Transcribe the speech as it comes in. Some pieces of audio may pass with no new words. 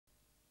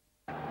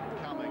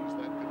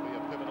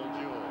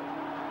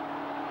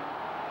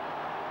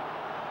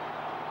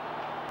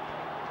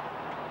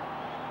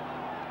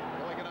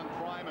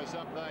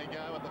Primus, up they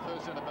go at the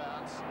first centre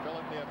bounce. Fell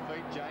at their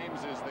feet. James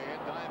is there,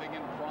 diving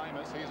in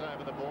Primus. He's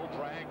over the ball,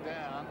 dragged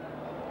down.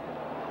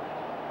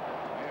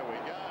 There we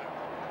go.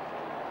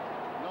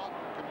 Not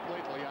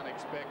completely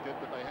unexpected,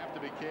 but they have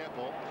to be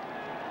careful.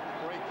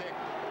 Free kick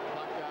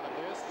plucked out of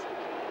this.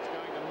 It's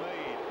going to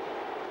Mead.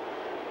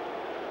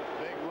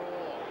 Big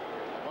roar.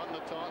 They won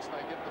the toss.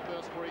 They get the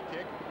first free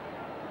kick.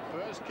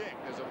 First kick.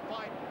 There's a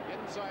fight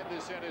inside the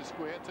centre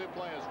square. Two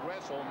players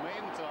wrestle.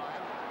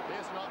 Meantime,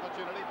 here's an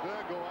opportunity.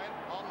 Burgoyne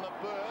on the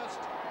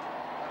burst.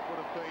 That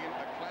would have been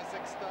a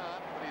classic start,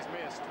 but he's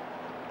missed.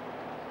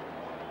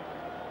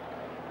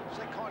 It's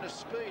that kind of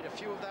speed. A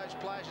few of those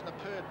players in the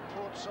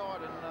Port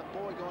side, and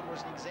Burgoyne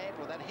was an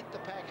example of that. Hit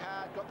the pack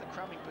hard, got the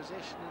crumbing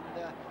possession,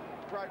 and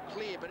broke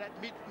clear. But at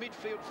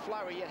midfield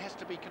flurry, it has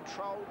to be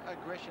controlled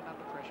aggression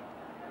under pressure.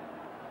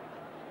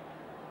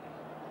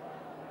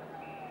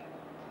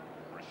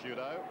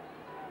 Prosciutto.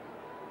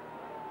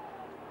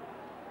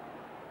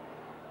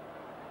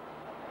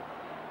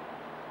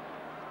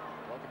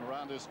 Welcome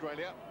around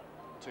Australia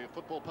to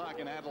Football Park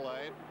in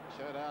Adelaide.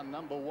 Showdown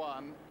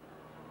 #1.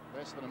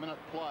 Less than a minute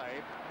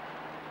played.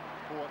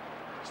 Port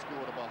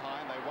scored a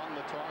behind. They won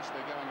the toss.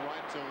 They're going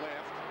right to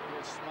left.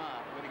 Here's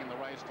Smart leading in the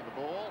race to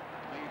the ball.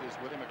 Mead is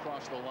with him.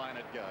 Across the line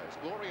it goes.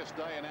 Glorious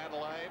day in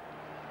Adelaide.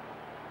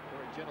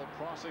 Very gentle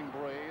crossing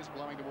breeze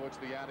blowing towards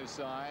the outer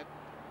side.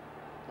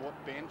 Port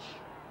bench.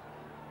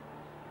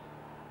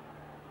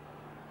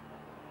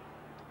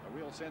 A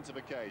real sense of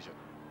occasion.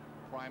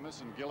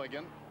 Primus and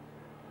Gilligan.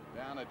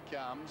 Down it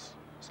comes.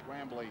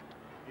 Scrambly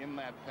in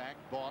that pack.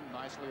 Bond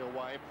nicely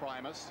away.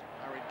 Primus.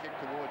 Hurried kick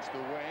towards the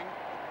wing.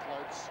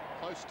 Floats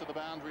close to the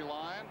boundary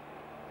line.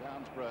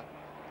 Downsborough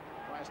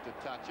tries to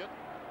touch it.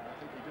 I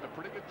think he did a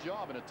pretty good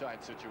job in a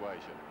tight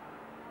situation.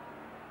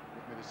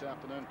 With me this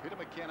afternoon, Peter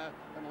McKenna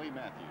and Lee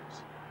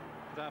Matthews.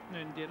 Good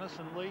afternoon, Dennis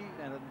and Lee.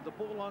 And the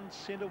ball on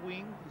centre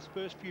wing. His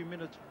first few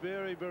minutes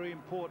very, very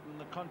important in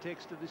the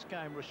context of this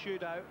game.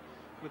 Prosciutto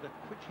with a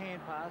quick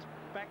hand pass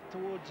back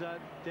towards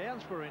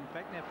Downsborough, in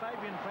fact. Now,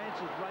 Fabian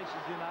Francis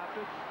races in after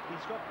it.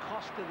 He's got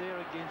Costa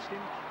there against him.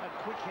 A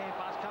quick hand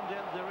pass comes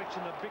out in the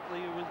direction of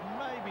Bickley, who was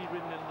maybe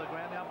ridden into the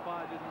ground. The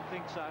umpire didn't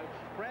think so.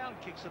 Brown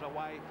kicks it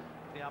away.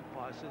 The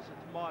umpire says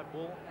it's my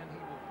ball, and he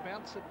will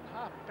bounce it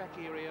half-back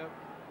area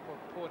for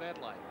Port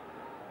Adelaide.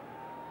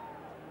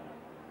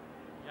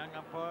 Young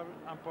umpire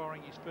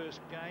umpiring his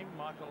first game,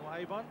 Michael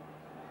Avon.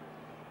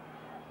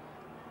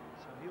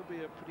 So he'll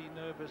be a pretty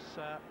nervous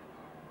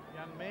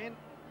young man.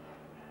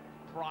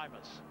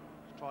 Primus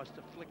tries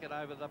to flick it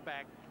over the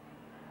back.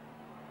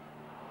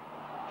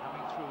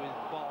 Coming through his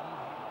bomb.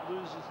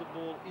 Loses the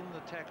ball in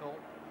the tackle.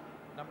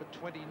 Number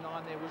 29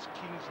 there was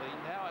Kingsley.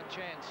 Now a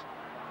chance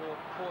for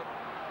Port,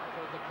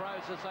 for the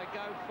Crows as they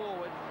go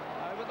forward.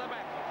 Over the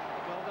back.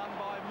 Well done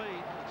by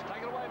Mead. It's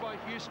taken away by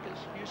Huskis.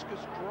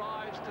 Huskis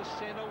drives to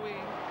centre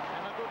wing.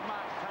 And a good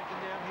mark taken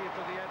down here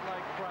for the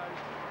Adelaide Crows.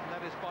 And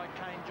that is by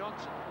Kane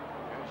Johnson.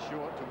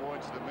 Short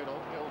towards the middle,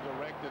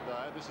 ill-directed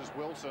though. This is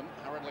Wilson,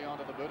 hurriedly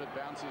onto the boot, it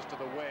bounces to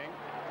the wing.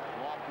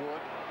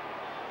 Lockwood,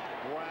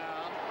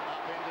 Brown,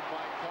 upended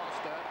by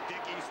Costa.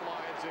 Dickey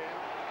slides in,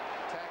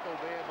 tackled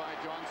there by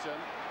Johnson,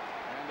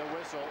 and a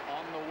whistle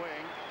on the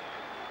wing.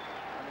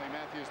 Emily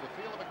Matthews, the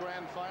feel of a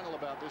grand final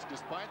about this,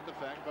 despite the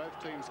fact both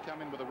teams come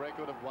in with a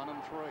record of 1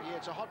 and 3. Yeah,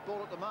 it's a hot ball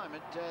at the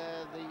moment.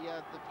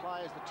 The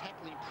players, the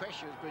tackling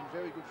pressure has been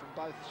very good from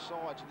both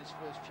sides in this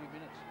first few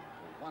minutes.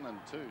 1 and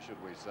 2,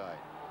 should we say.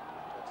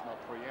 Let's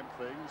not preempt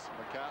things.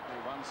 McCartney,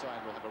 one side,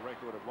 will have a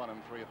record of 1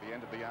 and 3 at the end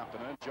of the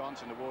afternoon.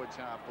 Johnson towards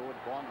half forward.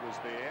 Bond was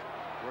there.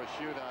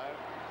 Prosciutto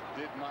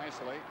did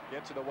nicely.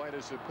 Gets it away to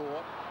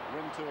support.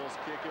 Rintoul's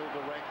kick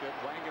ill-directed.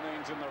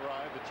 Wanganeen's in the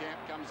road. The champ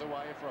comes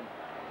away from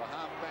the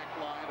half-back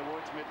line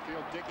towards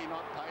midfield. Dickey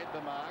not paid the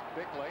mark.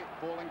 Bickley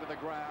falling to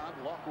the ground.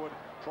 Lockwood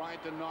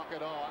tried to knock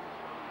it on.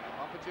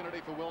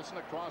 Opportunity for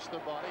Wilson across the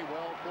body.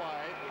 Well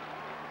played.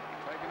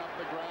 Taken up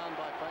the ground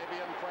by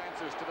Fabian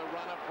Francis to the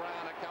run of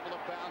Brown. A couple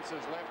of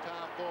bounces, left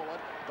half forward.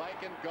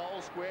 Vacant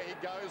goal square, he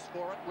goes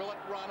for it. Will it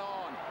run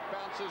on?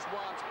 Bounces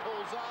once,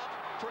 pulls up.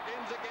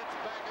 Tregenza gets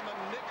back in the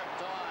nick of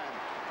time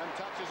and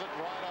touches it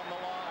right on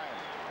the line.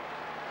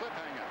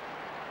 Cliffhanger.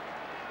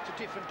 It's a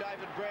different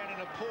David Brown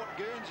in a Port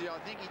Guernsey. I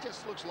think he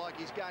just looks like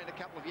he's gained a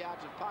couple of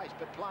yards of pace,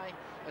 but playing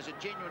as a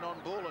genuine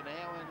on-baller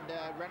now and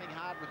running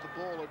hard with the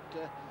ball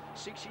at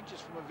 6 inches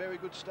from a very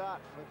good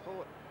start for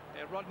Port.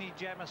 Rodney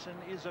Jamieson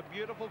is a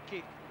beautiful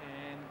kick,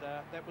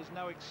 and that was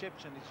no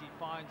exception as he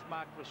finds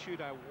Mark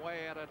Prosciutto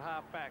way out at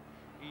half-back.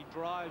 He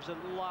drives it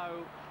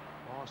low.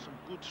 Oh, some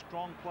good,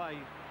 strong play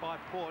by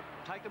Port,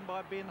 taken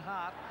by Ben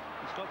Hart.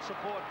 He's got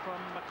support from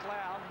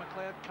McLeod.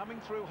 McLeod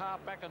coming through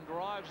half-back and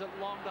drives it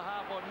long to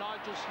half-forward.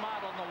 Nigel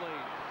Smart on the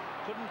lead.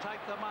 Couldn't take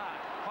the mark.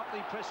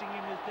 Hotly pressing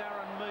him is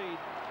Darren Mead.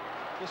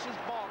 This is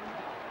Bond.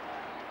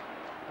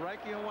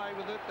 Breaking away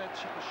with it, that's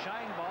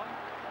Shane Bond.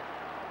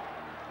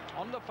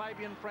 On to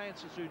Fabian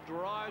Francis, who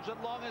drives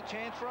it long. A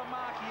chance for a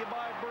mark here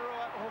by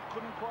Brewer. Oh,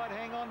 couldn't quite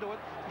hang on to it.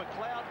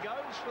 McLeod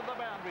goes for the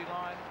boundary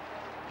line.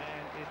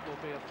 And it will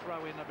be a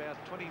throw-in about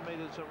 20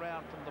 metres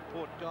around from the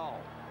Port goal.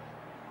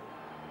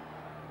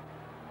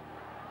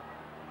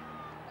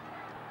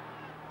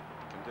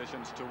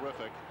 Conditions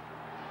terrific.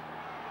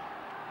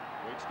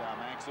 Reached our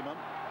maximum.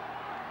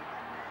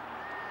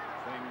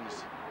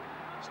 Things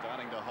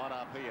starting to hot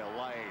up here.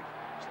 Adelaide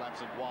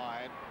slaps it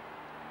wide.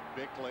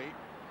 Bickley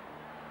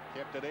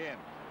kept it in.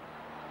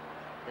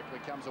 Bickley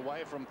comes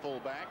away from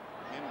fullback.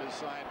 Ember's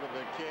side with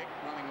the kick.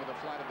 Running with the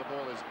flat of the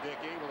ball is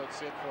Dickey. Will it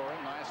sit for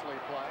him? Nicely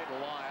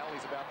played. Lyle,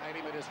 he's about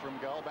 80 metres from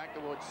goal. Back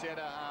towards centre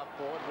half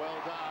forward. Well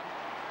done.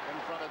 In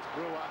front it's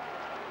Brewer.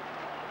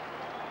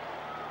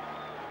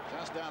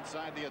 Just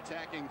outside the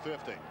attacking 50.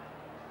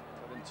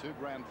 But in 2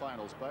 grand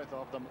finals, both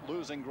of them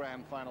losing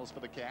grand finals for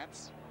the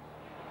Cats.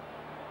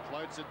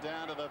 Floats it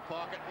down to the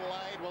pocket.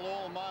 Lade will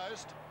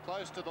almost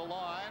close to the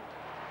line.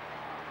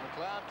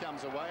 McLeod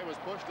comes away, was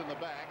pushed in the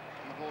back.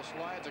 And the ball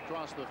slides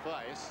across the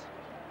face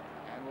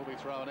and will be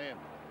thrown in.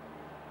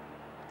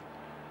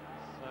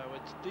 So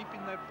it's deep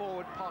in that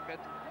forward pocket.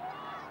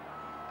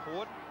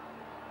 Port,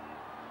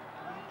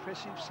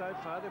 impressive so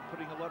far. They're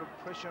putting a lot of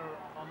pressure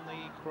on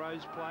the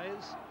Crows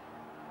players.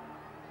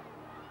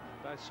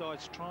 Both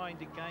sides trying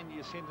to gain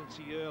the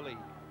ascendancy early.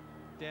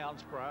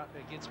 Downsborough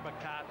against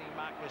McCartney.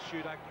 Mark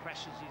Rashuda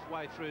crashes his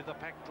way through the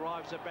pack,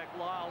 drives it back.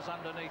 Lyle's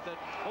underneath it.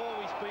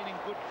 Always been in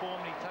good form,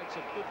 and he takes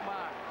a good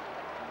mark.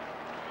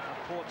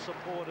 The Port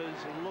supporters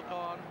look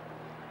on.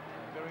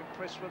 Very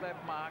impressed with that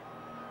mark.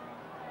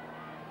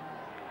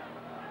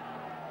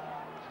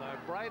 So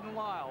Braden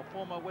Lyle,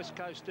 former West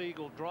Coast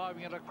Eagle,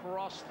 driving it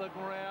across the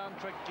ground.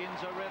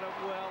 Tregenza read it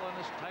well and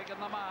has taken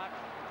the mark.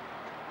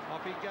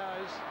 Off he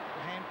goes.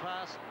 The hand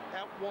pass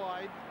out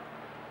wide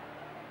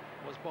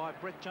was by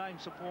Brett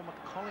James, the former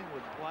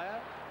Collingwood player.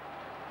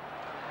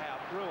 Now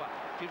Brewer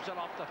gives it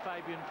off to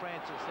Fabian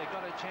Francis. They've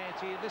got a chance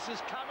here. This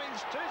is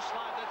Cummings, too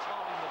slow. That's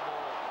holding the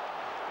ball.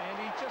 And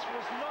he just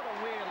was not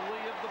aware,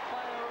 Lee, of the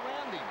player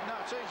around him. No,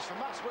 it's easy from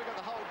us. We've got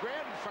the whole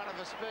ground in front of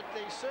us, but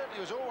he certainly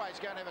was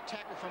always going to have a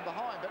tackle from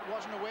behind, but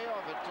wasn't aware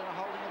of it and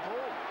holding the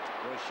ball.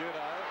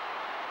 Rashuda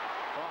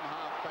from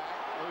half-back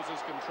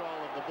loses control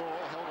of the ball,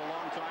 held a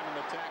long time in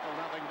the tackle,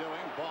 nothing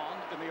doing. Bond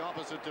in the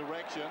opposite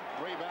direction.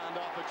 Rebound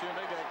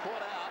opportunity. They're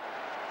caught out.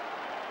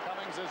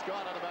 Cummings has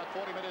got it about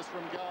 40 metres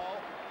from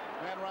goal.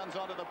 Man runs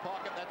onto the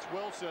pocket. That's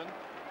Wilson.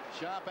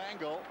 Sharp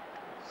angle.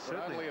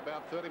 But only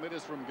about 30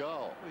 metres from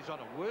goal. He's on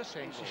a worse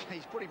angle.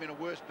 He's put him in a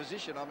worse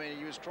position. I mean,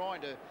 he was trying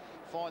to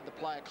find the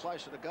player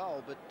closer to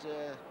goal, but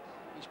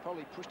he's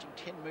probably pushed him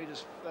 10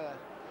 metres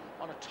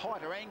on a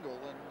tighter angle,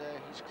 and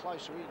he's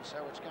closer in, so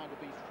it's going to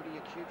be pretty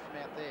acute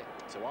from out there.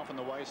 So off in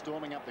the way,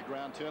 storming up the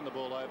ground, turn the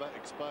ball over,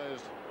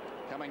 exposed,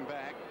 coming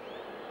back.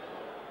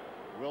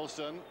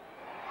 Wilson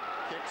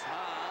kicks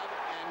hard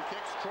and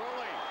kicks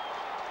truly.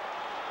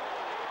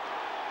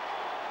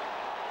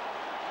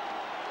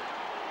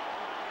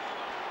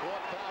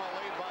 Port Power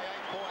lead by 8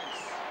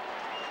 points.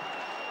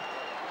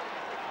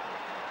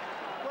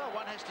 Well,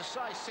 one has to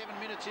say 7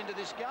 minutes into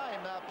this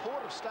game, Port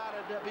have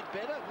started a bit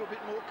better, a little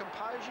bit more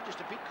composure, just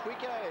a bit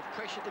quicker. They've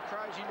pressured the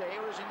Crows into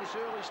errors in this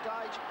early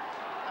stage.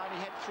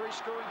 Only had 3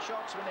 scoring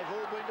shots when they've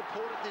all been to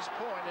Port at this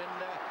point.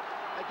 And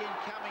again,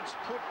 Cummings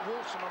put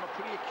Wilson on a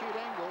pretty acute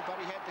angle, but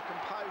he had the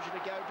composure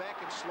to go back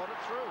and slot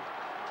it through.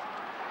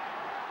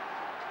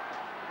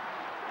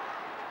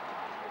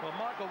 Well,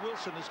 Michael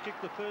Wilson has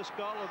kicked the first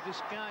goal of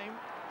this game.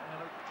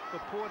 And for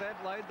Port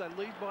Adelaide, they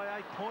lead by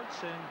 8 points,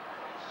 and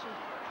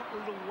a couple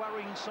of little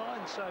worrying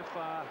signs so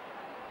far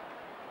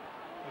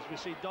as we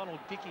see Donald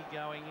Dickey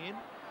going in.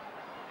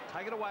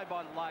 Taken away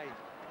by Lade.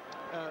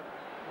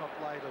 Not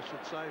Lade, I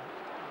should say.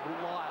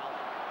 Lyle.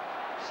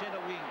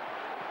 Centre wing.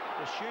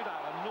 The shooter.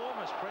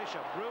 Enormous pressure.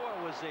 Brewer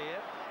was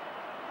there.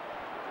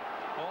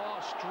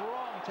 Oh,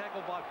 strong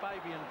tackle by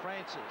Fabian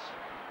Francis.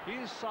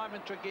 Here's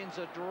Simon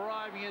Tregenza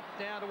driving it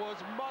down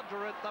towards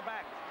Modra at the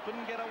back.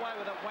 Couldn't get away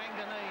with it.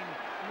 Wanganeen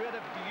read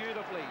it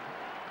beautifully.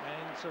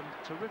 And some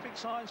terrific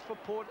signs for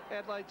Port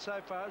Adelaide so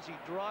far as he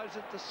drives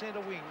it to centre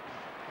wing.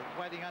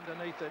 But waiting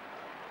underneath it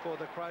for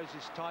the Crows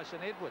is Tyson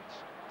Edwards.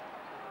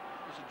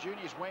 The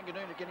juniors,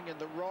 Wanganeen, are getting in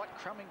the right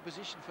crumbing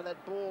position for that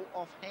ball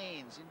off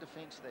hands in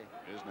defence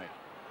there. Isn't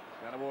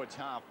he? Down towards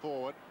half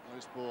forward.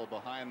 Loose ball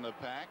behind the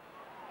pack.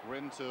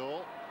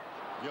 Rintoul.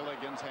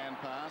 Gilligan's hand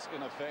pass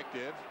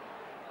ineffective.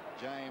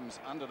 James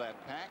under that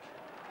pack.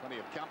 Plenty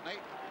of company.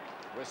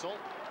 Whistle.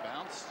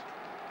 Bounce.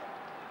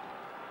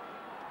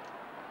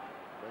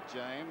 Brett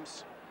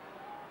James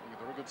having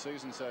a very good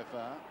season so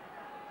far.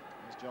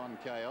 Here's John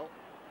Cale,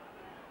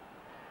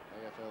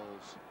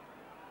 AFL's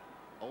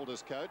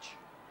oldest coach.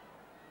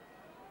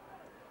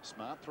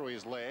 Smart through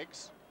his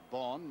legs.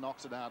 Bond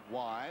knocks it out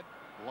wide.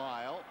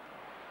 Lyle.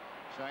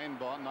 Shane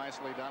Bond,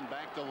 nicely done.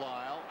 Back to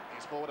Lyle.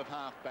 He's forward of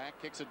half back.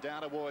 Kicks it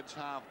down towards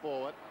half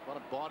forward. What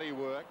a body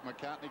work.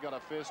 McCartney got a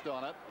fist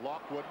on it.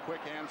 Lockwood,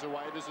 quick hands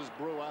away. This is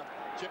Brewer.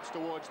 Chips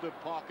towards the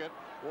pocket.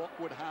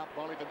 Awkward half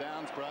volley for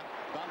Downsborough.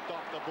 Bumped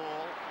off the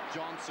ball.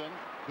 Johnson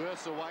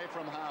bursts away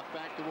from half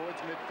back towards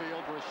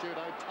midfield.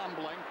 Rashudo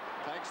tumbling.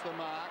 Takes the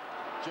mark.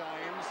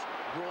 James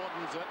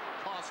broadens it.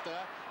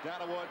 Costa down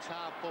towards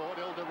half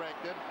forward,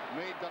 ill-directed.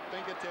 Mead got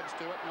fingertips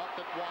to it, knocked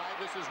it wide.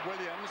 This is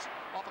Williams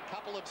off a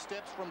couple of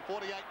steps from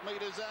 48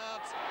 metres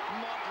out.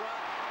 Modra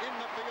in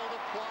the field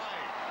of play.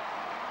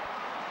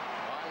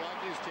 I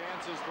like his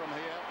chances from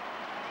here.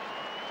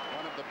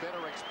 One of the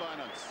better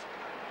exponents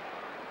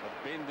of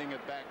bending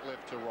it back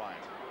left to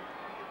right.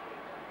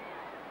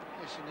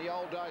 Yes, in the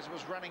old days it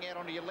was running out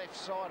onto your left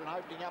side and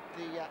opening up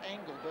the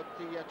angle, but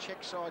the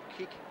check side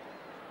kick,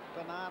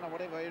 banana,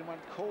 whatever anyone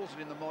calls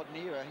it in the modern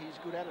era, he's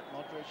good at it,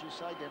 Modra, as you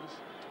say, Dennis.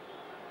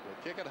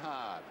 He'll kick it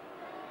hard.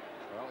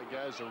 Well, he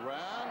goes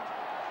around.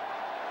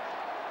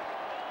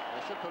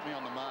 They should put me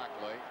on the mark,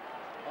 Lee.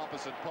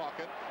 Opposite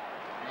pocket.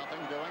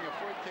 Nothing doing. A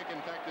free kick,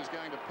 in fact, is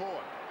going to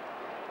Port.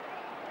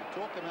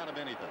 You talk them out of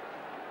anything.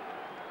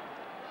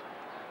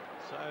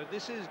 So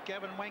this is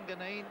Gavin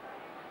Wanganeen,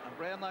 a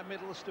Brownlow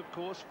medalist, of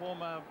course,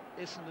 former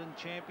Essendon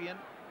champion,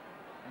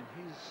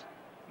 and his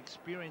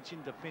experience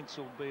in defence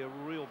will be a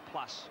real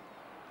plus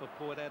for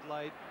Port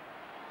Adelaide.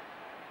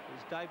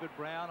 There's David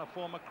Brown, a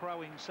former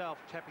Crow himself,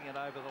 tapping it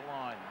over the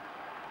line.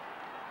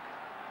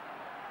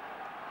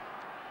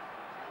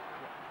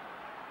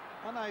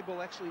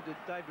 Unable actually to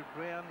David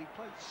Brown. He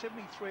played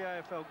 73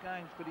 AFL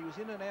games, but he was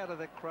in and out of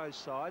that Crow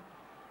side.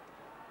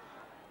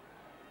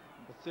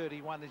 Number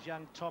 31 is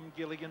young Tom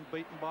Gilligan,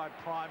 beaten by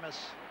Primus.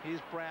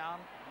 Here's Brown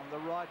on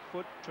the right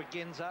foot.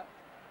 Tregenza,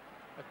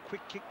 a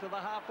quick kick to the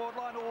half-forward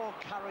line. Oh,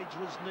 courage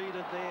was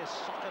needed there.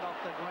 Socket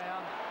off the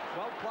ground.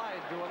 Well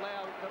played to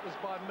allow, that was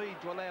by Mead,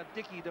 to allow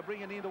Dickey to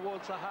bring it in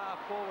towards the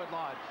half-forward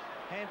line.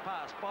 Hand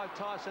pass by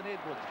Tyson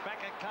Edwards.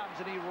 Back it comes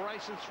and he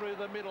races through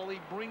the middle.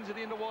 He brings it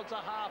in towards the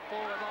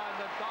half-forward line.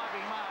 The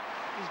diving mark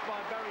is by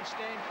Barry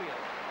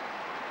Stanfield.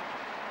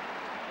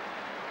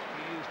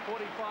 He is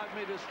 45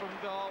 metres from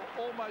goal,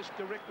 almost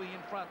directly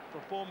in front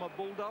for former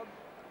Bulldog.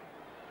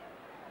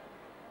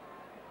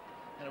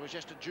 And it was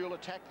just a dual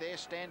attack there.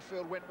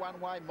 Stanfield went one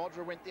way,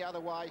 Modra went the other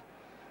way.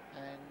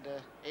 And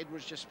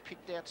Edwards just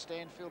picked out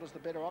Stanfield as the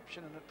better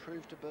option, and it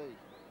proved to be.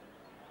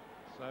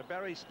 So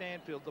Barry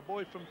Stanfield, the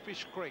boy from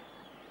Fish Creek,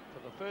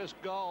 for the first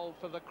goal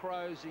for the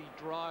Crows. He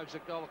drives a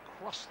goal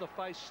across the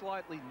face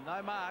slightly.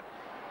 No mark.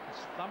 It's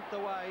thumped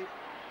away.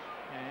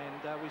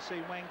 And we see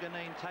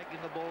Wanganeen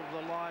taking the ball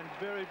to the line.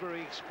 Very,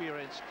 very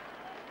experienced.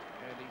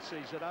 And he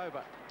sees it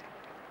over.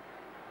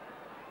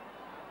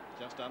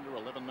 Just under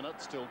 11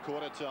 minutes, still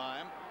quarter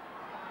time.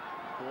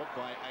 Port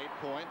by 8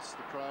 points.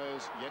 The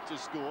Crows yet to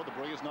score. The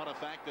breeze not a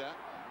factor.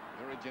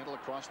 Very gentle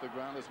across the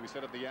ground, as we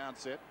said at the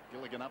outset.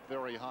 Gilligan up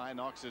very high,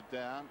 knocks it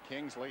down.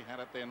 Kingsley had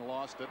it, then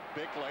lost it.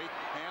 Bickley,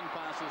 hand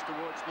passes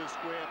towards the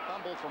square.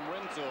 Fumble from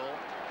Rintoul.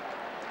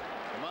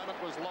 The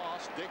moment was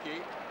lost.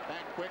 Dickey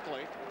back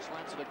quickly,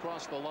 slaps it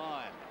across the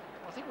line.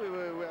 I think we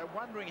were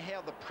wondering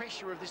how the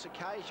pressure of this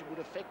occasion would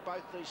affect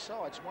both these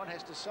sides. One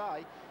has to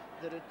say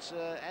that it's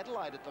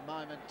Adelaide at the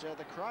moment,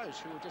 the Crows,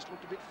 who have just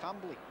looked a bit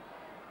fumbly.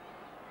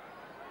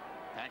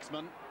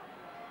 Paxman,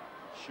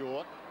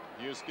 short,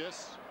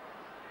 Eustace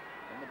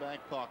in the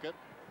back pocket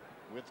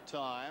with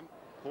time.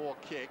 Poor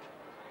kick.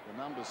 The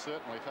numbers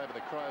certainly favour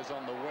the Crows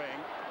on the wing.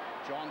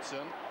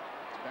 Johnson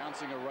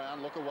bouncing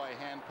around, look away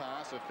hand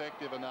pass,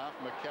 effective enough.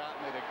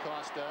 McCartney to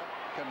Costa,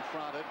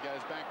 confronted, goes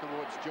back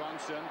towards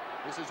Johnson.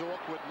 This is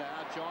awkward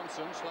now.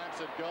 Johnson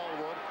slaps at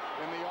goalward.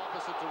 In the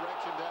opposite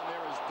direction down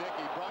there is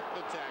Dickey, broke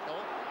the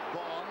tackle.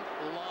 Bond,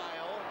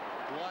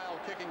 Lyle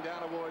kicking down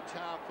towards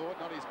half forward,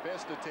 not his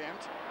best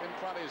attempt. In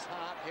front is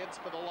Hart, heads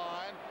for the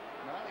line.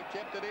 No, he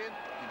kept it in.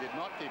 He did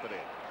not keep it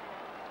in.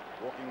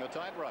 Walking the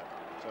tightrope.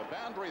 So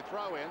boundary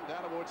throw in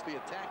down towards the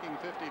attacking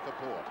 50 for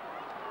Port.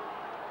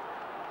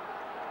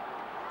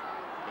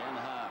 Ben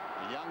Hart,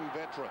 a young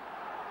veteran,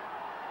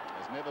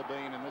 has never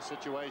been in this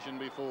situation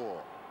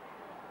before.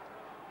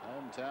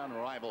 Hometown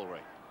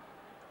rivalry.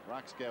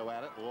 Rucks go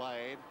at it,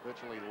 laid,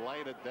 virtually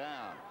laid it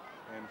down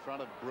in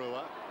front of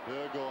Brewer.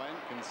 Burgoyne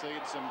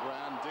concedes some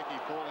ground. Dickey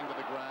falling to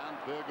the ground.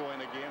 Burgoyne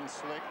again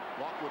slick.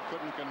 Lockwood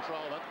couldn't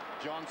control it.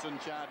 Johnson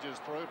charges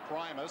through.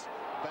 Primus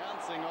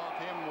bouncing off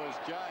him was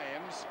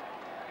James.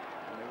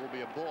 And there will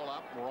be a ball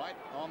up right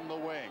on the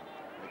wing.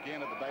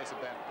 Again at the base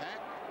of that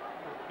pack.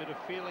 Bit of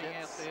feeling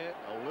out there.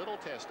 A little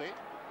testy.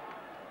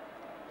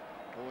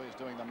 Always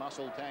doing the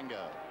muscle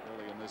tango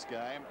early in this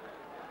game.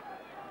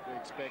 We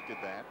expected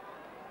that.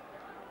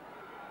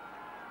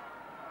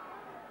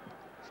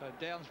 So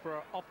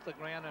Downsborough off the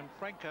ground and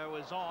Franco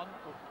is on.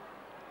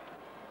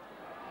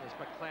 As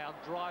McLeod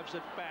drives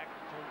it back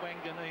to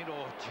Wanganeen.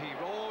 Oh, gee,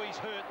 oh, he's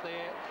hurt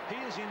there.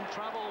 He is in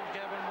trouble,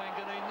 Gavin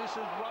Wanganeen. This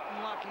is rotten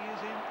luck. He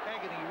is in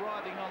agony,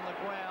 riding on the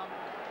ground.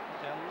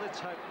 Now, let's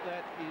hope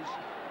that is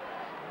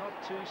not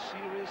too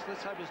serious.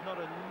 Let's hope it's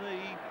not a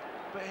knee.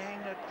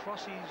 Bang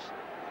across his...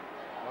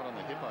 Not on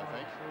the hip, I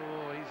think.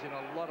 Oh, he's in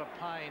a lot of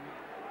pain.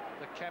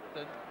 The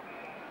captain.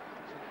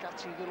 He's a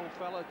gutsy little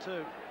fella,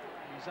 too.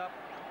 He's up.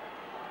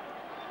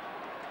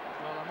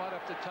 Well, they might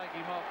have to take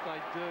him off. They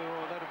do,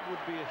 or that would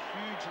be a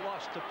huge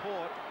loss to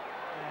Port.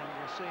 And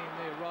you see him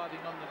there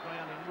riding on the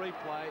ground in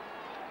replay.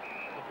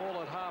 The ball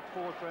at half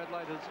forward for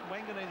Adelaide.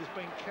 Wanganeen has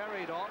been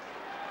carried off.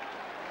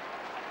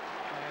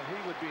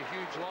 would be a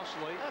huge loss,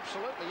 Lee.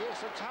 Absolutely,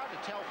 yes. It's hard to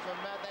tell from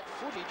that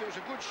footage. It was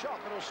a good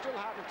shot, but it was still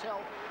hard to tell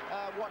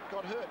what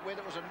got hurt, whether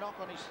it was a knock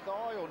on his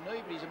thigh or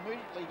knee, but he's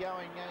immediately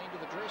going into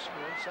the dressing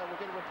room, so we'll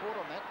get a report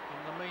on that.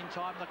 In the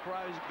meantime, the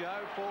Crows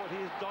go forward.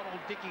 Here's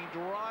Donald Dickey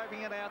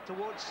driving it out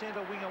towards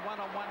centre wing, a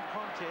one-on-one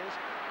contest.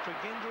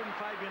 Tregenza and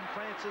Fabian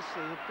Francis,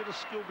 there's a bit of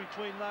skill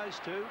between those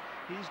two.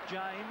 Here's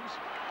James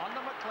on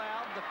the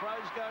McLeod. The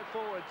Crows go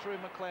forward through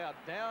McLeod,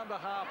 down to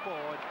half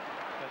forward,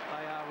 but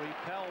they are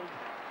repelled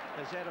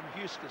as Adam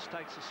Huskus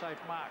takes a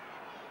safe mark.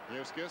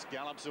 Huskus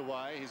gallops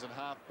away. He's at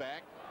half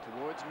back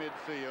towards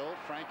midfield.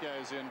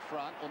 Franco's in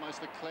front.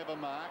 Almost a clever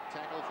mark.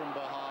 Tackle from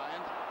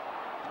behind.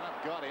 Hart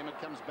got him. It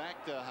comes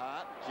back to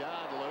Hart.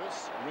 Jarred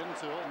loose.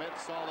 Rintoul met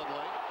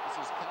solidly.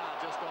 This is Carr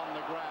just on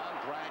the ground.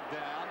 Dragged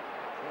down.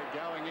 They're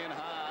going in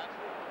hard.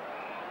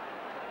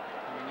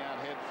 Coming out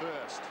head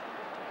first.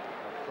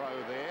 A Crow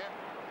there.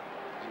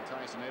 And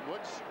Tyson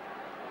Edwards.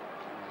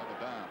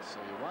 So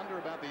you wonder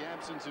about the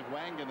absence of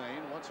Wanganeen.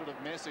 What sort of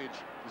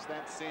message does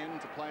that send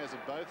to players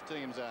of both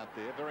teams out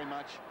there? Very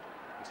much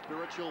the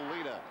spiritual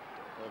leader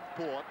of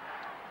Port.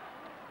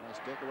 Most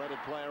decorated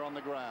player on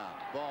the ground.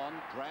 Bond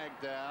dragged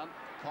down.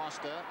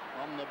 Costa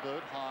on the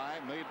boot.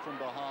 High. Mead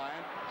from behind.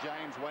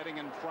 James waiting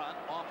in front.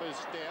 Off his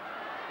step.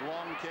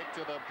 Long kick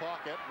to the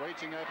pocket.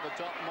 Reaching over the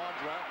top.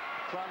 Modra.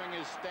 Crumbing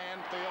his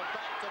Stanfield.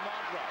 Back to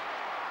Modra.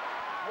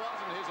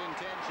 Wasn't his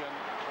intention,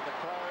 but the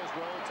Crows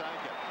will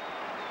take it.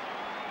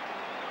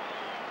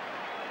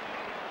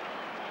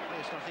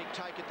 Yes, I think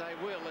take it they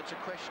will. It's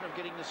a question of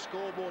getting the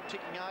scoreboard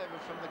ticking over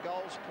from the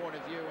goals point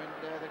of view, and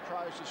the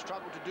Crows have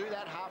struggled to do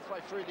that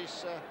halfway through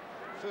this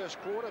first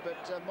quarter, but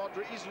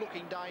Modra is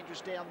looking dangerous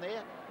down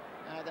there.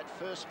 That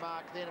first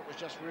mark then, it was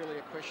just really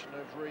a question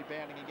of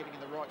rebounding and getting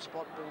in the right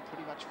spot. Ball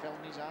pretty much fell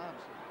in his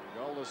arms.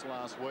 Goalless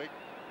last week.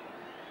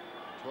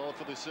 12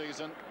 for the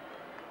season.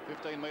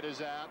 15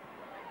 metres out.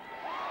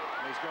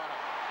 He's got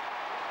it.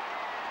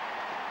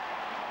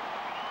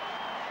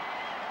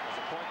 There's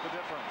a point for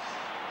difference.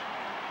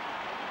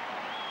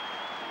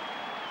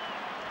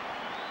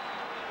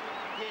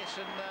 Yes,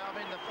 and I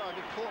mean, the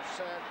Port's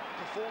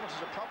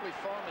performances are probably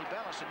finely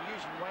balanced, and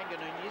using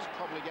Wanganeen is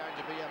probably going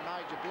to be a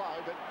major blow,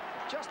 but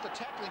just the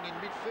tackling in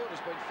midfield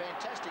has been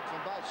fantastic from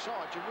both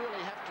sides. You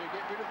really have to get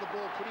rid of the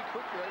ball pretty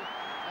quickly,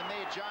 and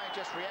there James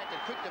just reacted.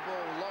 Quick the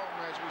ball long,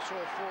 as we saw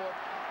forward.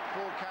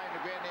 Ball came to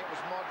ground. There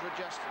was Modra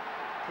just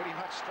pretty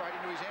much straight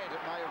into his hand.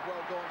 It may have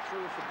well gone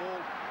through if the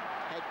ball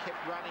had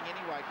kept running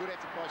anyway. Good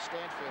effort by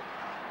Stanfield.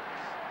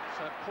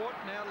 So Port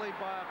now lead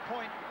by a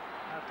point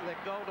after that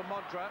goal to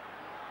Modra.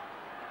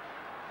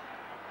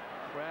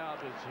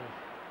 Crowd is,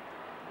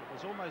 it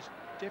was almost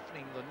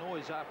deafening, the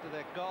noise after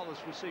that goal,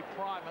 as we see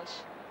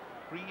Primus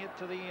bring it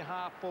to the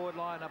half-forward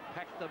line and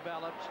pack the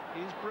ballots.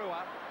 Here's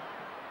Brewer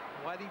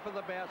waiting for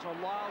the bounce. Oh,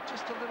 Lyle,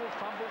 just a little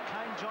fumble.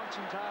 Kane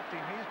Johnson's after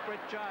him. Here's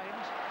Brett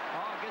James.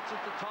 Oh, gets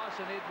it to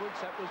Tyson Edwards.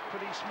 That was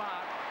pretty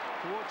smart.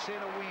 Towards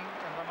centre wing,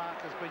 and the mark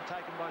has been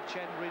taken by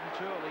Chan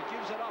Rintoul. He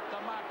gives it off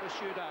to Mark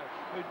Rasciuto,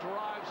 who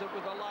drives it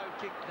with a low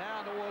kick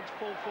down towards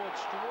full forward.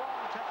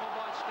 Strong tackle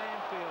by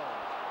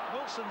Stanfield.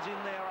 Wilson's in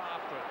there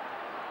after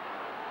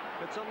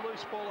it. It's a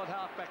loose ball at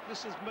halfback.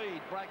 This is Mead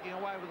breaking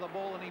away with the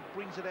ball, and he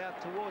brings it out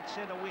towards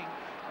centre wing,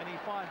 and he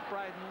finds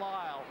Braden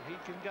Lyle. He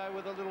can go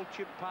with a little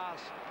chip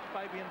pass.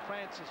 Fabian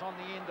Francis on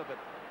the end of it.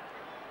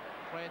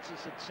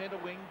 Francis at centre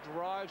wing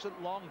drives it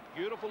long.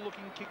 Beautiful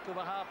looking kick to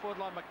the half-forward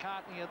line.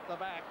 McCartney at the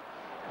back.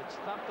 It's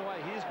thumped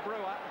away. Here's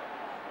Brewer.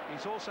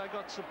 He's also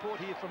got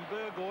support here from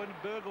Burgoyne.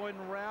 Burgoyne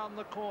round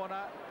the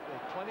corner. There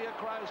are plenty of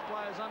Crows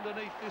players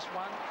underneath this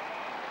one.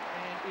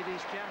 And it is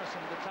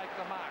Jamison to take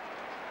the mark.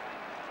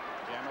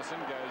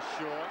 Jamison goes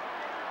short.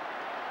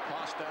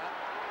 Costa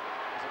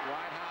is at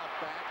right half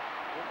back.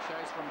 Good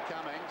chase from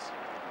Cummings.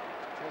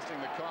 Testing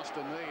the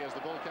Costa knee as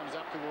the ball comes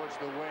up towards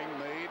the wing.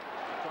 Mead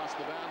across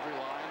the boundary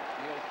line.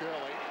 Neil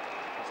Curley.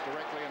 It's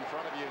directly in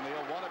front of you,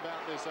 Neil. What about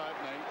this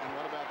opening, and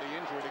what about the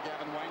injury to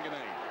Gavin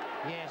Wanganeen?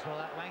 Yes,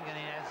 well,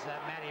 Wanganeen, as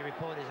Matty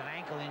reported, is an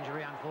ankle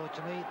injury,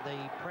 unfortunately.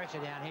 The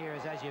pressure down here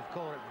is, as you've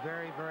called it,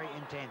 very, very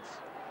intense.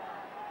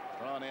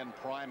 Thrown in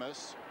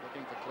Primus,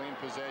 looking for clean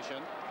possession.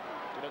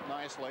 Did it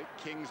nicely.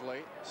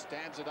 Kingsley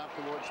stabs it up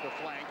towards the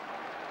flank.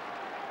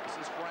 This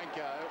is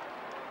Franco.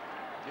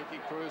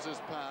 Dickey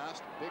cruises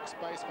past. Big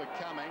space for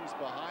Cummings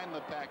behind the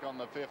pack on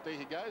the 50.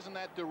 He goes in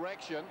that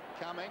direction.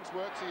 Cummings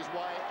works his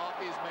way off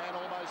his man,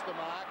 almost the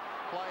mark.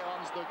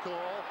 Play-on's the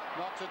call.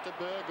 Knocks it to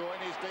Burgoyne.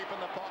 He's deep in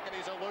the pocket.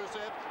 He's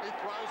elusive. He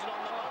throws it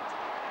on the mark.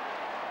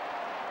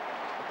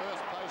 The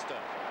first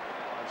poster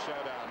of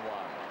Showdown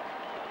 1.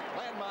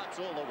 Landmarks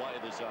all the way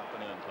this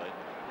afternoon, Pete.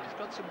 He's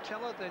got some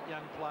talent, that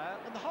young player.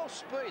 And the whole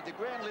speed, the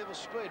ground level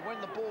speed, when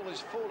the ball is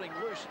falling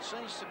loose, it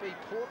seems to be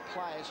Port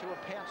players who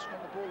are pouncing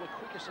on the ball the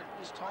quickest at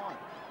this time.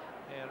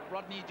 Yeah,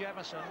 Rodney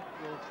Jamison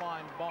will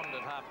find Bond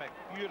at halfback.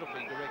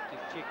 Beautifully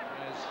directed kick,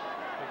 as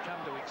we've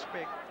come to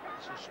expect.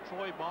 This is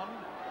Troy Bond.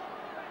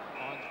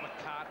 Finds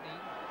McCartney.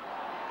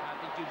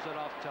 McCartney gives it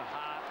off to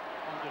Hart.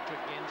 onto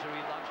Tregenza.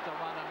 He loves to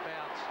run and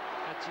bounce.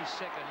 That's his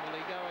second. Will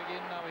he go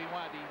again? No, he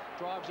won't. He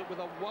drives it with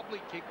a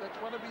wobbly kick. That's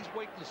one of his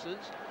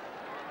weaknesses.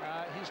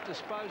 His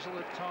disposal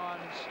at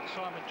times,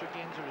 Simon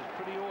Tregenza, is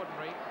pretty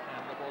ordinary,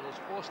 and the ball is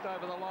forced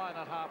over the line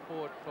at half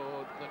forward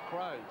for the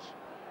Crows.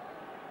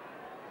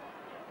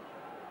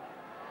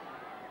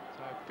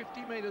 So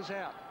 50 metres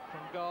out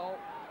from goal.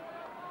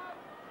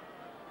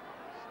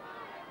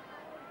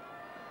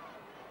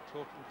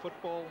 Talking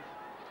football,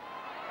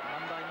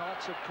 Monday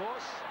nights, of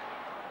course.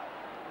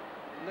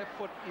 Left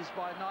foot is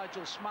by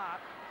Nigel Smart,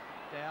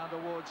 down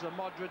towards the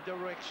Modra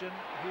direction.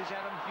 Here's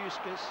Adam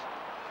Huskus,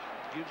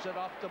 gives it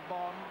off to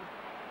Bond.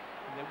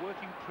 And they're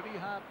working pretty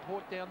hard,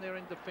 Port down there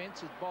in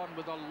defence, as Bond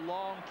with a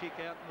long kick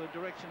out in the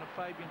direction of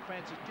Fabian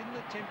Francis. Didn't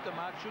attempt to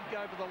mark, should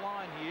go over the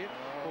line here.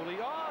 Oh, he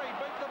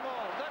beat them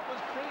all. That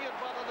was brilliant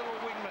by the little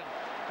wingman.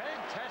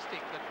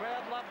 Fantastic, the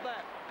crowd loved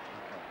that.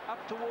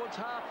 Up towards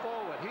half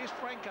forward, here's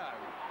Franco.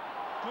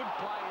 Good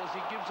play as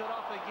he gives it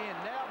off again.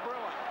 Now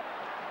Brewer,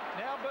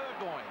 now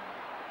Burgoyne.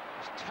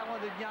 This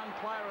talented young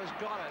player has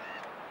got it.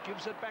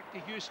 Gives it back to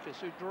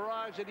Huskus, who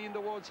drives it in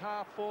towards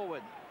half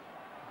forward.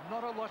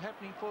 Not a lot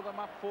happening for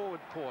them up forward,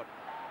 Port.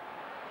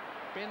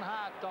 Ben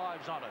Hart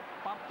dives on it,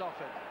 bumped off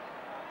it.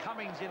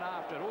 Cummings in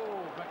after it.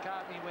 Oh,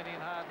 McCartney went in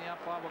hard, and the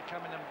umpire will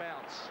come in and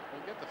bounce.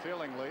 You get the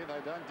feeling, Lee,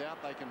 they don't doubt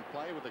they can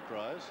play with the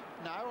Crows.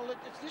 No, well,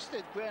 it's just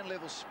their ground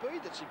level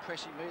speed that's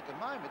impressing me at the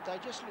moment. They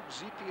just look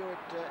zippier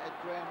at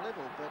ground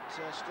level, but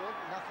still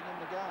nothing in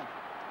the game.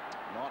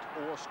 Not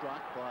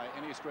awestruck by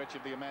any stretch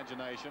of the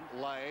imagination.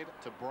 Laid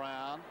to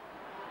Brown.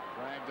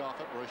 Dragged off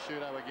it.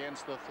 Rashudo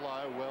against the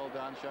flow. Well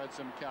done. Showed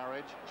some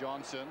courage.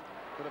 Johnson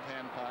could have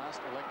hand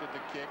passed. Elected to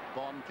kick.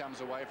 Bond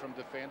comes away from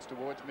defence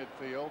towards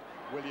midfield.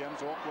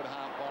 Williams, awkward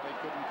half body.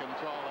 Couldn't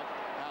control it.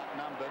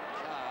 Outnumbered.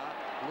 Carr.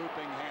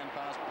 Looping hand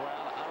pass.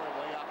 Brown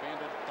hurriedly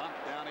upended. Thump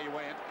down he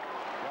went.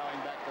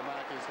 Going back to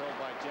mark is held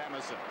by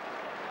Jamison.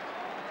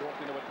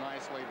 Walked into it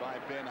nicely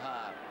by Ben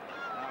Hart.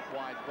 Out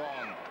wide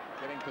Bond.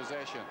 Getting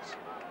possessions.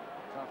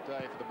 Tough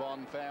day for the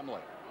Bond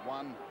family.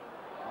 One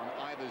on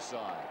either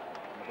side.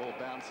 The ball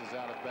bounces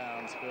out of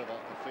bounds further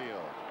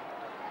afield.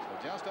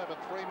 So just over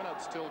 3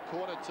 minutes till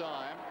quarter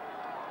time.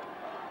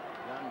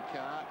 Young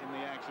Carr in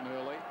the action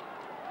early.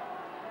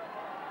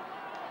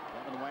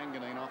 Gavin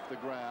Wanganeen off the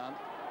ground.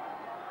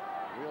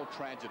 Real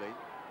tragedy.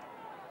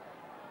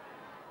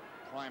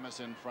 Primus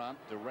in front,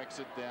 directs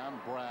it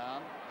down.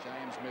 Brown.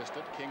 James missed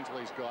it.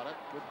 Kingsley's got it.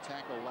 Good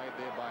tackle laid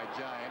there by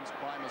James.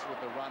 Primus with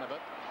the run of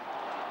it.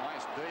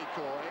 Nice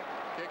decoy.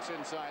 Kicks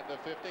inside the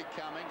 50.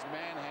 Cummings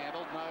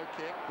manhandled. No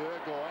kick.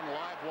 Burgoyne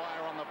live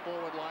wire on the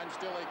forward line.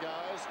 Still he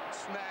goes.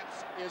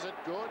 Snaps. Is it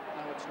good?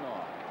 No, it's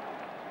not.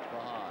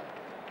 Behind.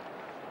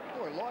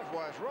 Boy, live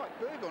wire's right.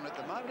 Burgoyne at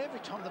the moment. Every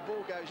time the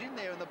ball goes in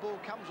there and the ball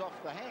comes off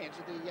the hands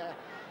of the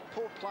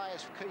Port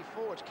players for key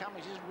forwards,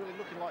 Cummings isn't really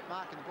looking like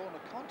marking the ball in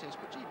the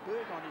contest. But gee,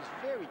 Burgoyne is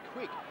very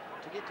quick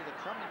to get to the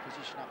crumbing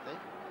position up there.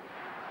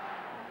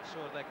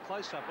 Saw that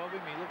close-up of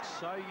him. He looks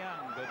so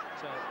young, but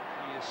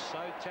he is so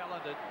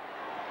talented.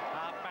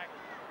 Half-back.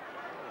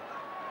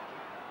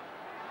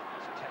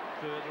 Tap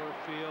further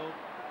afield.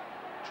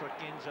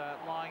 Tregenza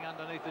lying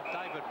underneath it.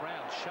 David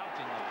Brown shoved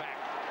in the back.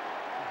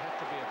 It had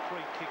to be a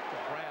free kick for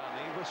Brown.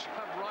 He was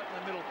shoved right in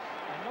the middle.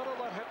 And not a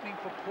lot happening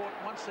for Port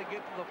once they get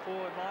to the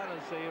forward line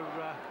as their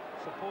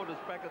supporters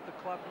back at the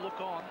club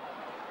look on.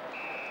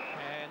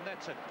 And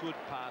that's a good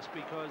pass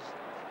because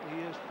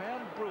he has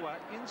found Brewer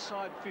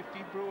inside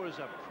 50. Brewer is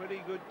a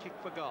pretty good kick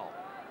for goal.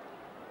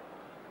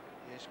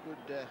 Yes, good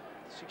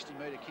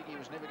 60-metre kick. He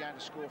was never going to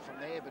score from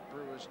there, but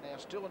Brewer's now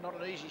still not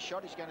an easy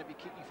shot. He's going to be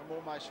kicking from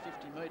almost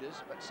 50 metres,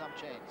 but some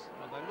chance.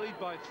 Well, they lead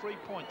by 3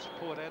 points,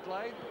 Port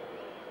Adelaide.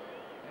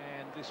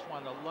 And this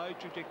one, a low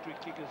trajectory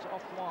kick is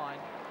offline,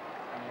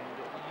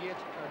 and yet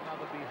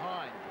another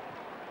behind.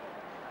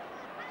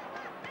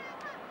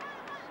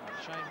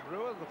 So Shane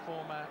Brewer, the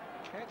former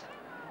Cat.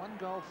 1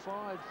 goal,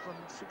 5 from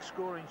 6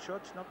 scoring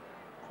shots. Not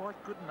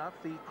quite good enough.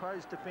 The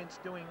Crows' defence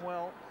doing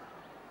well.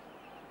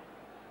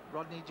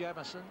 Rodney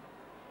Jamison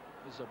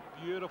is a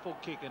beautiful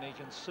kick, and he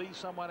can see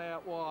someone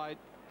out wide.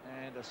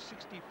 And a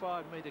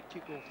 65-metre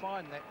kick will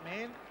find that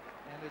man,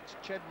 and it's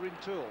Chad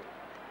Rintoul.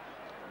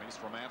 He's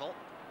from Adelaide.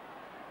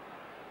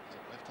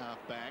 Left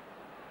half back.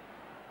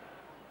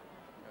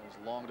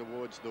 Goes long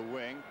towards the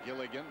wing.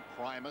 Gilligan,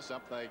 Primus,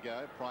 up they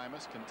go.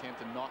 Primus content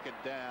to knock it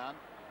down.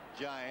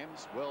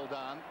 James, well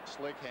done.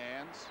 Slick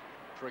hands.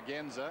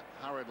 Tregenza,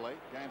 hurriedly.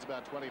 Gains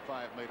about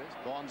 25 metres.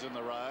 Bond's in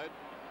the road.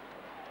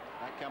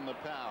 Back come the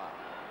power.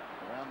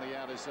 Around the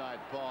outer side,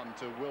 Bond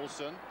to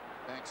Wilson.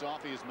 Backs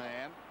off his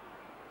man.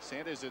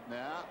 Centres it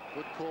now.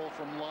 Good call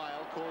from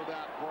Lyle. Called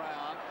out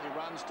Brown. He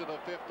runs to the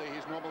 50.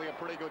 He's normally a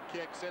pretty good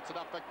kick. Sets it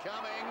up for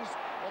Cummings.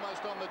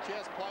 Almost on the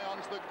chest. Play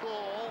on's the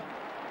call.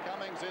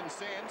 Cummings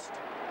incensed.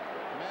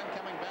 The man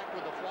coming back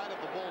with the flight of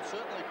the ball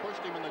certainly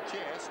pushed him in the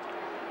chest.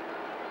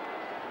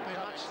 Been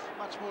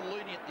much more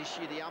lenient this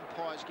year. The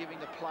umpires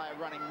giving the player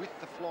running with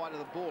the flight of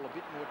the ball a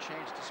bit more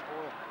chance to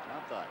spoil.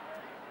 Aren't they?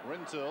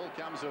 Rintoul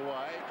comes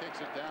away, kicks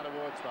it down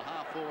towards the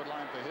half-forward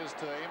line for his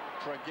team.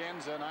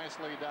 Tregenza,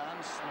 nicely done.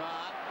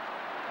 Smart,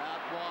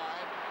 out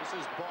wide. This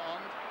is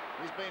Bond.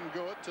 He's been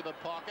good to the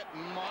pocket.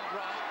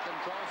 Mondrake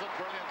controls it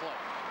brilliantly.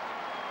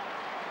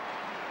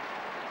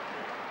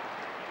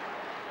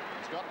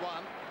 He's got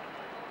one.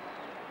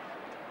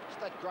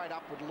 It's that great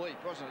upward leap,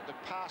 wasn't it? The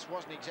pass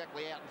wasn't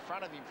exactly out in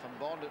front of him from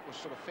Bond. It was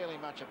sort of fairly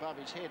much above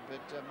his head,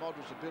 but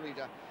Modrell's ability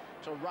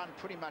to run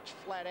pretty much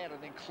flat out and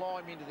then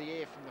climb into the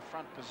air from the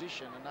front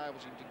position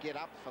enables him to get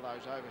up for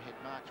those overhead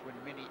marks when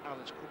many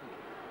others couldn't.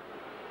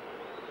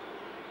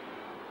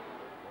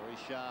 Very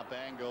sharp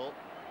angle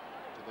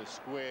to the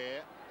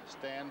square.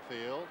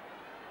 Stanfield,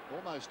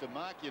 almost a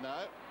mark, you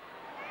know.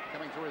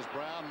 Coming through his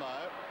brown,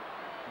 though.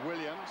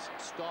 Williams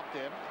stopped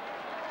him.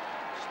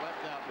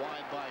 Slapped out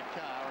wide by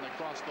Carr and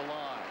across the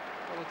line.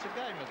 Well, it's a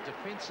game of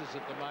defences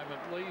at the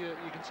moment, Lee.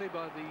 You can see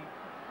by the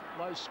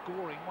low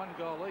scoring, 1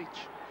 goal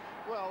each.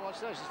 Well, I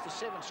suppose it's the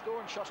 7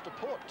 scoring shots to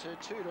Port to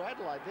 2 to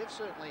Adelaide. They've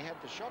certainly had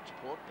the shots,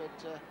 Port, but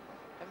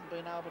haven't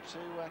been able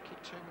to kick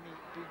too many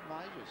big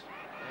majors.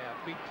 Yeah,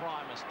 big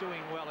Primus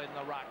doing well in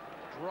the ruck.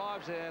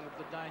 Drives out of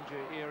the danger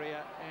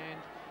area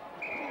and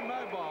pretty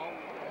mobile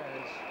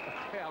as the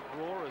crowd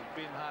roar as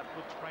Ben Hart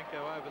puts Franco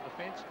over the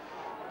fence.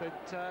 But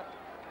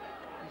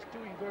he's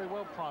doing very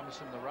well, Primus,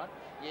 in the ruck.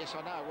 Yes,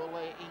 I know. Well,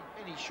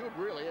 he should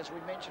really, as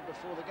we mentioned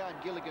before the game.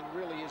 Gilligan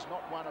really is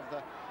not one of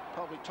the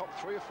probably top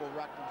 3 or 4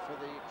 ruckmen for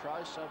the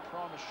Crows, so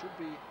Primus should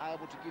be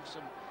able to give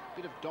some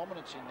bit of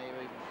dominance in there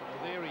even.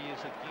 Well, there he is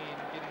again,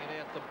 getting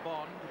it out to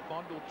Bond.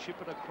 Bond will chip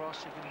it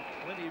across. He can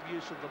plenty of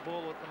use of the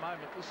ball at the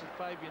moment. This is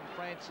Fabian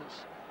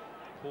Francis.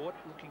 Port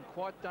looking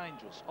quite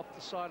dangerous. Off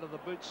the side of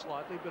the boot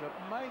slightly, but it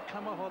may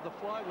come off. The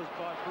fly was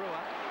by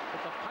Brewer,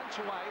 but the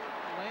punch away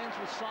lands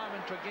with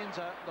Simon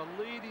Tregenza. The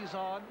lead is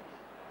on.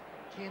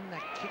 Again,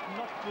 that kick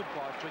not good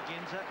by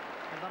Tregenza,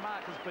 and the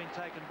mark has been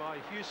taken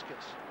by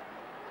Huskis.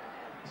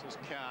 This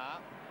is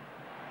Carr.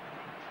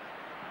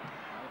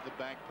 Out of the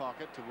back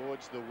pocket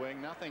towards the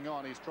wing. Nothing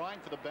on. He's trying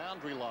for the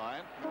boundary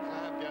line.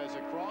 McLeod goes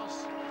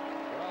across.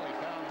 Well, he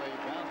found the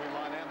boundary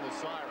line and the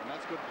siren.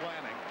 That's good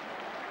planning.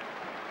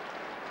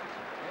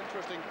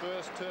 Interesting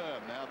first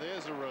term. Now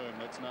there's a room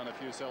that's known a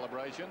few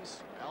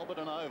celebrations.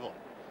 Alberton Oval.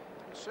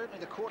 Certainly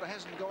the quarter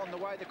hasn't gone the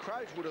way the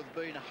Crows would have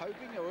been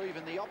hoping, or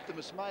even the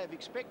optimists may have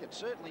expected.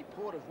 Certainly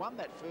Port have won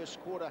that first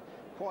quarter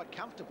quite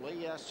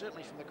comfortably.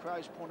 Certainly from the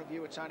Crows' point of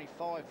view, it's only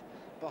 5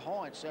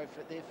 behind, so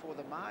therefore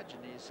the margin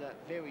is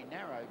very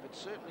narrow. But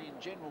certainly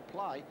in general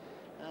play,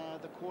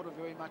 the quarter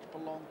very much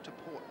belonged to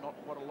Port, not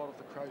what a lot of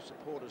the Crow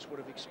supporters would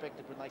have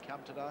expected when they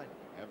come today.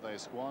 Have they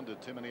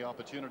squandered too many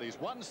opportunities?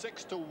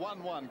 1-6 to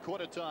 1-1,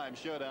 quarter time,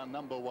 showdown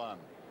number 1.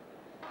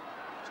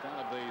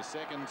 Start of the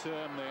second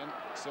term then.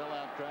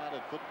 Sellout crowd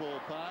at Football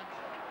Park.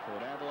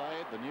 Port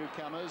Adelaide, the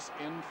newcomers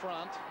in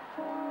front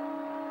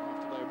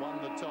after they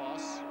won the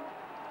toss.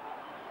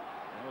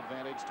 No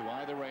advantage to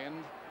either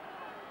end.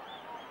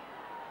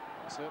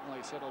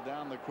 Certainly settled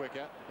down the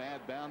quicker.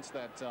 Bad bounce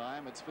that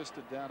time. It's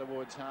fisted down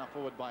towards half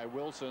forward by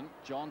Wilson.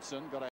 Johnson got a